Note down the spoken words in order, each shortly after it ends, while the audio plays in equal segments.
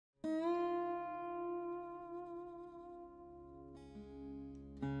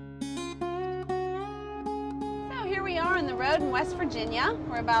road in West Virginia.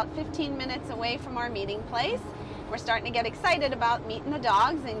 We're about 15 minutes away from our meeting place. We're starting to get excited about meeting the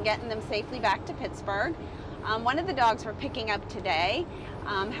dogs and getting them safely back to Pittsburgh. One of the dogs we're picking up today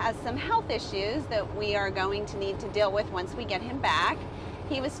has some health issues that we are going to need to deal with once we get him back.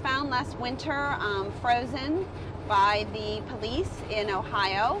 He was found last winter frozen by the police in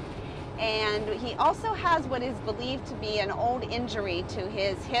Ohio, and he also has what is believed to be an old injury to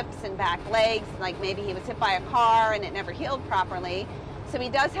his hips and back legs, like maybe he was hit by a car and it never healed properly. So he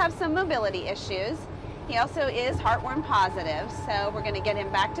does have some mobility issues. He also is heartworm positive, so we're going to get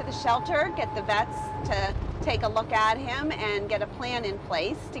him back to the shelter, get the vets to take a look at him and get a plan in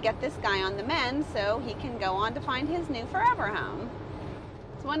place to get this guy on the mend so he can go on to find his new forever home.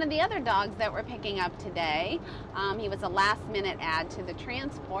 It's one of the other dogs that we're picking up today. He was a last-minute add to the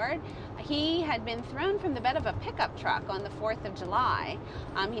transport. He had been thrown from the bed of a pickup truck on the 4th of July.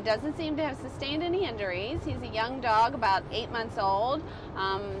 He doesn't seem to have sustained any injuries. He's a young dog, about 8 months old.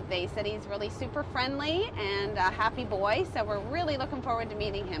 They said he's really super friendly and a happy boy, so we're really looking forward to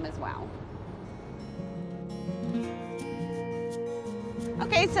meeting him as well.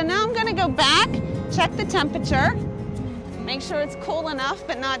 Okay, so now I'm going to go back, check the temperature. Make sure it's cool enough,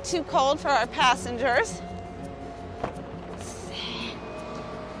 but not too cold for our passengers. Let's see.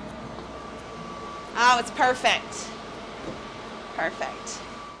 Oh, it's perfect. Perfect.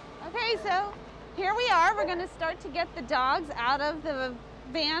 Okay, so here we are. We're going to start to get the dogs out of the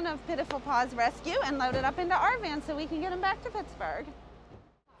van of Pitiful Paws Rescue and load it up into our van so we can get them back to Pittsburgh.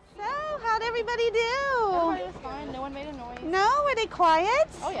 So, how'd everybody do? Everybody was fine. No one made a noise. No? Were they quiet?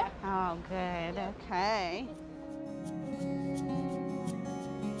 Oh, yeah. Oh, good. Okay.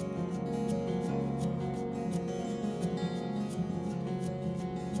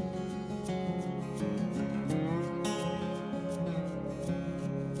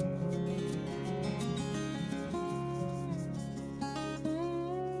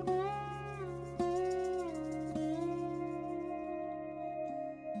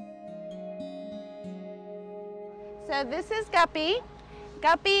 So this is Guppy.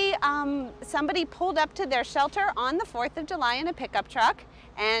 Guppy, somebody pulled up to their shelter on the 4th of July in a pickup truck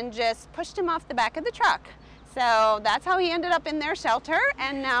and just pushed him off the back of the truck. So that's how he ended up in their shelter,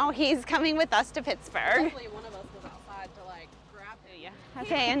 and now he's coming with us to Pittsburgh. Hopefully one of us was outside to like grab him.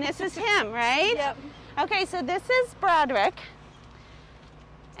 Okay, and this is him, right? Yep. Okay, so this is Broderick.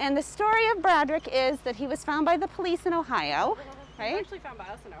 And the story of Broderick is that he was found by the police in Ohio. He was actually found by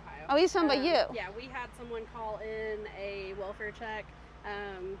us in Ohio. Oh, he's found by you? Yeah, we had someone call in a welfare check.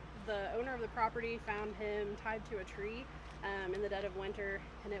 The owner of the property found him tied to a tree in the dead of winter,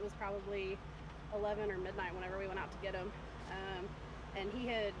 and it was probably 11 or midnight whenever we went out to get him. And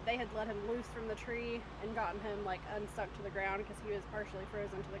they had let him loose from the tree and gotten him like unstuck to the ground because he was partially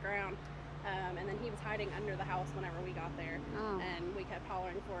frozen to the ground. And then he was hiding under the house whenever we got there. Oh. And we kept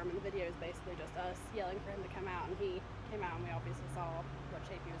hollering for him, and the video is basically just us yelling for him to come out, and he came out, and we obviously saw what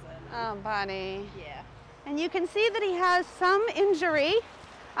shape he was in. Oh, buddy. Yeah. And you can see that he has some injury.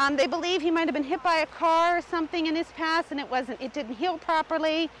 They believe he might have been hit by a car or something in his past, and it didn't heal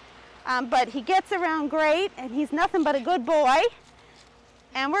properly. But he gets around great, and he's nothing but a good boy.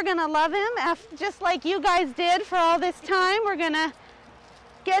 And we're gonna love him just like you guys did for all this time. We're gonna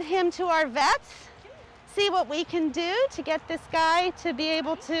get him to our vets, see what we can do to get this guy to be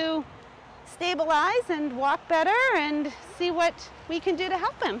able to stabilize and walk better, and see what we can do to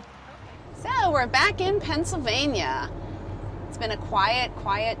help him. So we're back in Pennsylvania. It's been a quiet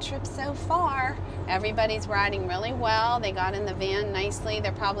trip so far. Everybody's riding really well. They got in the van nicely.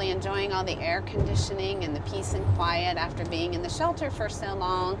 They're probably enjoying all the air conditioning and the peace and quiet after being in the shelter for so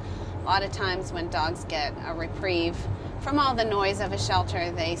long. A lot of times when dogs get a reprieve from all the noise of a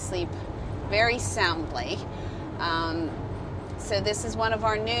shelter, they sleep very soundly. So this is one of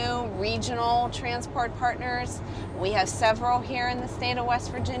our new regional transport partners. We have several here in the state of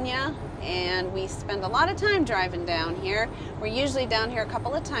West Virginia, and we spend a lot of time driving down here. We're usually down here a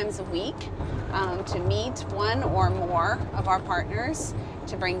couple of times a week to meet one or more of our partners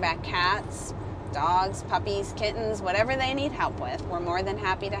to bring back cats, dogs, puppies, kittens, whatever they need help with. We're more than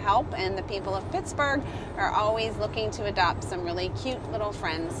happy to help, and the people of Pittsburgh are always looking to adopt some really cute little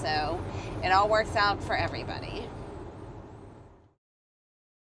friends, so it all works out for everybody.